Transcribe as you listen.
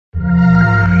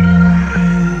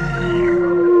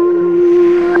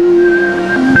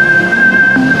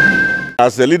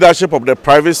As the leadership of the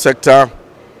private sector,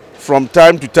 from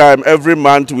time to time, every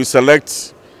month, we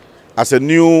select as a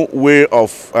new way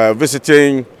of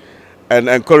visiting and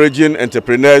encouraging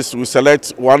entrepreneurs. We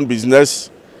select one business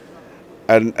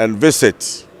and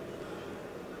visit.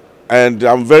 And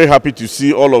I'm very happy to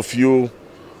see all of you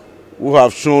who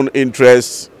have shown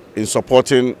interest in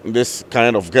supporting this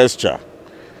kind of gesture.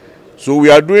 So we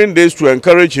are doing this to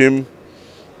encourage him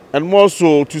and more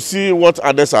so to see what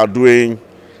others are doing,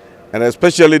 and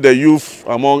especially the youth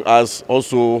among us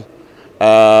also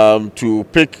to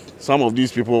pick some of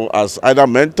these people as either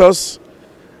mentors,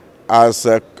 as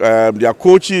their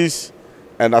coaches,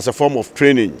 and as a form of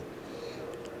training.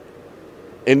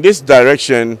 In this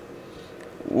direction,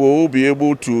 we will be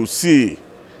able to see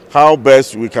how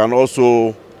best we can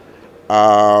also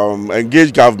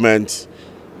engage government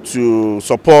to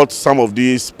support some of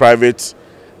these private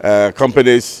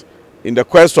companies in the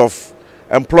quest of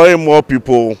employing more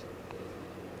people,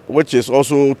 which is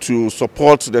also to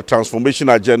support the transformation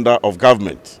agenda of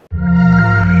government.